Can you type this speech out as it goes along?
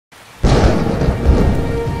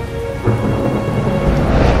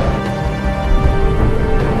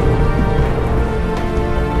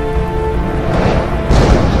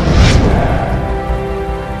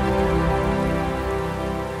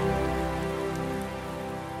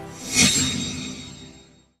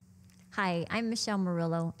Hi, I'm Michelle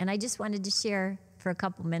Murillo, and I just wanted to share for a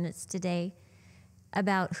couple minutes today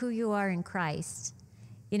about who you are in Christ.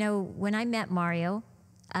 You know, when I met Mario,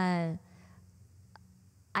 I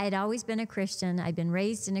had always been a Christian. I'd been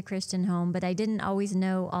raised in a Christian home, but I didn't always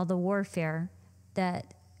know all the warfare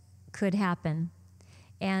that could happen.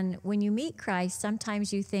 And when you meet Christ,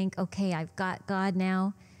 sometimes you think, okay, I've got God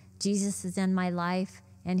now. Jesus is in my life,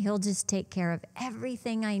 and he'll just take care of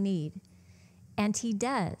everything I need. And he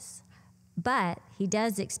does. But he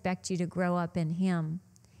does expect you to grow up in him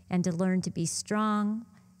and to learn to be strong,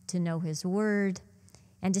 to know his word,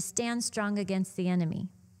 and to stand strong against the enemy.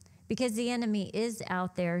 Because the enemy is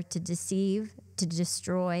out there to deceive, to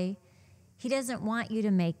destroy. He doesn't want you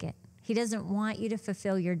to make it. He doesn't want you to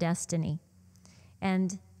fulfill your destiny.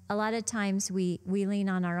 And a lot of times we lean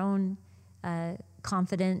on our own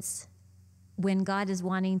confidence when God is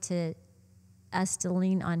wanting us to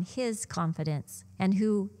lean on his confidence and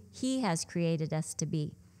who he has created us to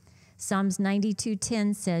be. Psalms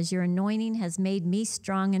 92:10 says, "Your anointing has made me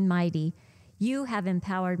strong and mighty. You have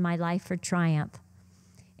empowered my life for triumph."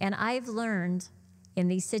 And I've learned in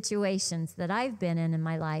these situations that I've been in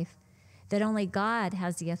my life that only God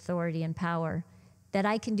has the authority and power, that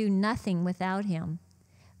I can do nothing without him.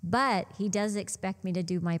 But he does expect me to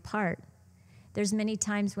do my part. There's many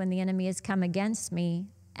times when the enemy has come against me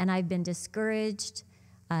and I've been discouraged,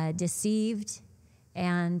 deceived,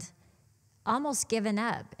 and almost given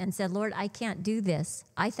up and said, Lord, I can't do this.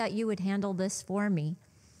 I thought you would handle this for me.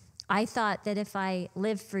 I thought that if I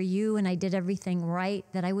lived for you and I did everything right,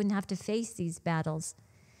 that I wouldn't have to face these battles.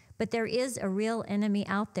 But there is a real enemy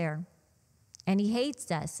out there, and he hates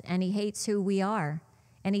us, and he hates who we are,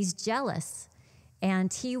 and he's jealous,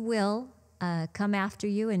 and he will come after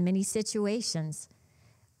you in many situations.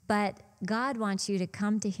 But God wants you to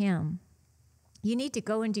come to him. You need to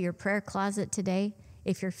go into your prayer closet today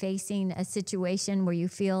if you're facing a situation where you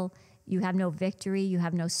feel you have no victory, you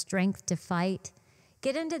have no strength to fight.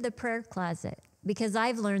 Get into the prayer closet, because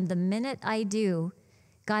I've learned the minute I do,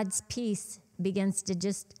 God's peace begins to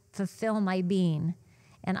just fulfill my being.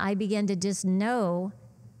 And I begin to just know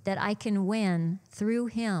that I can win through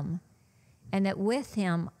him, and that with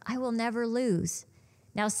him, I will never lose.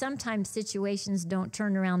 Now, sometimes situations don't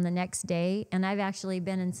turn around the next day, and I've actually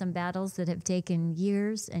been in some battles that have taken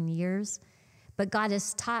years and years. But God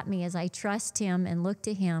has taught me, as I trust him and look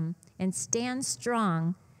to him and stand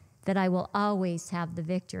strong, that I will always have the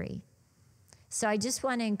victory. So I just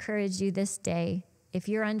want to encourage you this day, if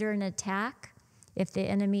you're under an attack, if the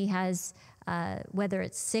enemy has, whether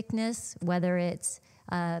it's sickness, whether it's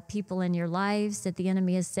people in your lives that the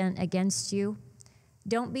enemy has sent against you,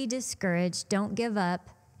 don't be discouraged, don't give up,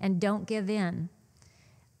 and don't give in.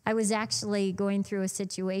 I was actually going through a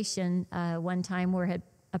situation one time where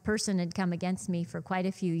a person had come against me for quite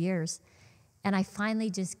a few years, and I finally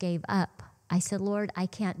just gave up. I said, Lord, I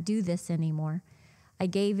can't do this anymore. I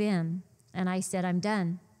gave in, and I said, I'm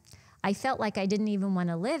done. I felt like I didn't even want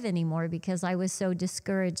to live anymore because I was so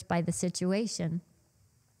discouraged by the situation.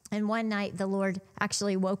 And one night, the Lord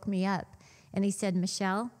actually woke me up, and he said,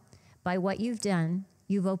 Michelle, by what you've done,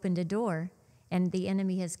 you've opened a door, and the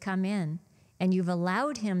enemy has come in, and you've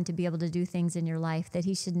allowed him to be able to do things in your life that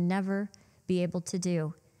he should never be able to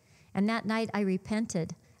do. And that night, I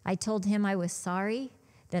repented. I told him I was sorry,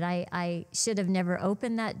 that I should have never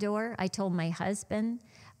opened that door. I told my husband,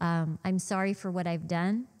 I'm sorry for what I've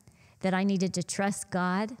done, that I needed to trust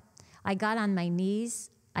God. I got on my knees,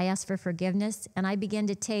 I asked for forgiveness, and I began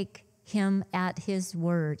to take him at his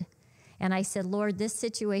word. And I said, Lord, this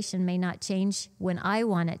situation may not change when I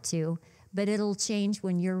want it to, but it'll change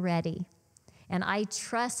when you're ready. And I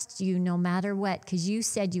trust you no matter what, because you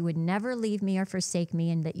said you would never leave me or forsake me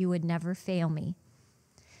and that you would never fail me.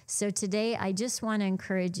 So today, I just want to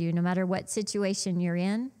encourage you, no matter what situation you're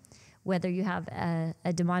in, whether you have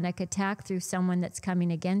a demonic attack through someone that's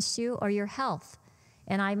coming against you or your health.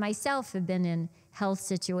 And I myself have been in health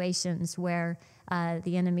situations where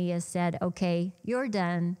the enemy has said, okay, you're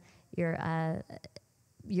done.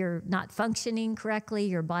 You're not functioning correctly.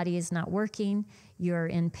 Your body is not working. You're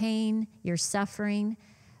in pain. You're suffering.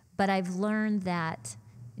 But I've learned that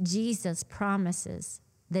Jesus promises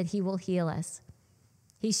that he will heal us.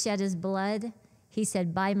 He shed his blood. He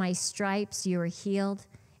said, by my stripes you are healed.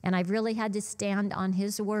 And I've really had to stand on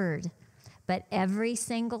his word. But every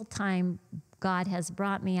single time, God has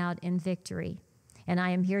brought me out in victory. And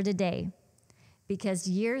I am here today because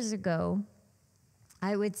years ago,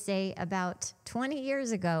 I would say about 20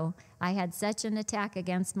 years ago, I had such an attack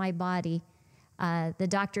against my body. The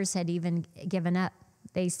doctors had even given up.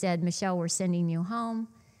 They said, Michelle, we're sending you home.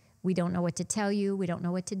 We don't know what to tell you. We don't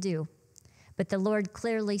know what to do. But the Lord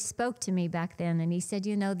clearly spoke to me back then, and he said,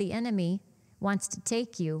 you know, the enemy wants to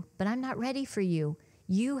take you, but I'm not ready for you.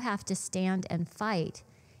 You have to stand and fight.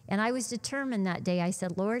 And I was determined that day. I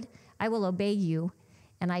said, Lord, I will obey you.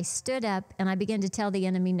 And I stood up and I began to tell the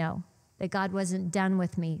enemy no, that God wasn't done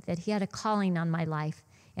with me, that he had a calling on my life.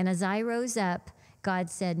 And as I rose up, God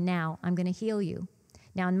said, now I'm going to heal you.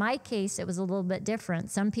 Now, in my case, it was a little bit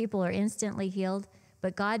different. Some people are instantly healed,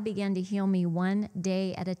 but God began to heal me one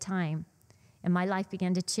day at a time. And my life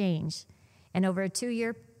began to change. And over a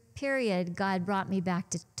 2-year period, God brought me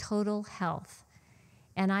back to total health.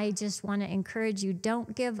 And I just want to encourage you,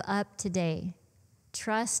 don't give up today.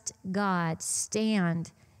 Trust God.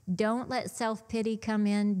 Stand. Don't let self-pity come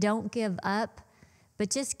in. Don't give up,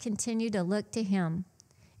 but just continue to look to him.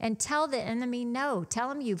 And tell the enemy no.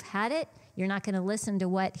 Tell him you've had it. You're not going to listen to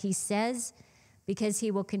what he says, because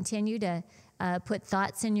he will continue to put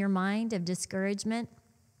thoughts in your mind of discouragement.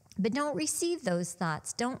 But don't receive those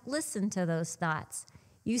thoughts. Don't listen to those thoughts.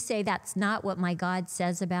 You say, that's not what my God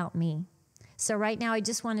says about me. So right now, I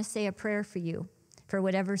just want to say a prayer for you, for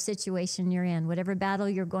whatever situation you're in, whatever battle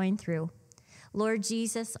you're going through. Lord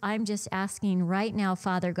Jesus, I'm just asking right now,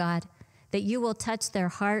 Father God, that you will touch their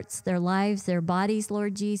hearts, their lives, their bodies,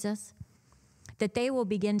 Lord Jesus, that they will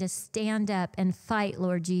begin to stand up and fight,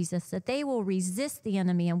 Lord Jesus, that they will resist the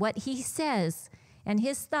enemy and what he says and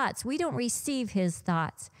his thoughts. We don't receive his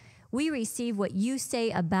thoughts. We receive what you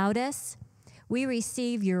say about us. We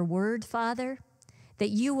receive your word, Father,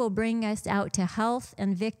 that you will bring us out to health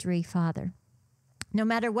and victory, Father. No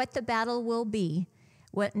matter what the battle will be,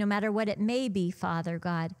 no matter what it may be, Father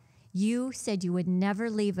God, you said you would never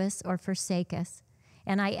leave us or forsake us.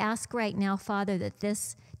 And I ask right now, Father, that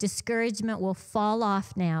this discouragement will fall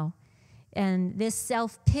off now. And this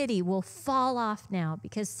self-pity will fall off now,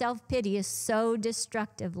 because self-pity is so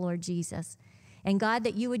destructive, Lord Jesus. And God,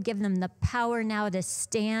 that you would give them the power now to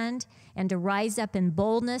stand and to rise up in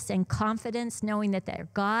boldness and confidence, knowing that their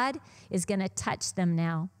God is going to touch them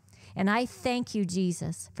now. And I thank you,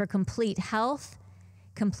 Jesus, for complete health,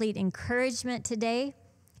 complete encouragement today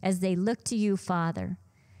as they look to you, Father.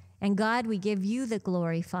 And God, we give you the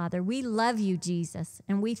glory, Father. We love you, Jesus,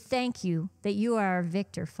 and we thank you that you are our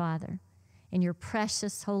victor, Father. In your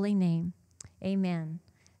precious holy name, amen.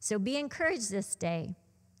 So be encouraged this day,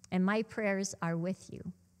 and my prayers are with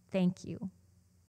you. Thank you.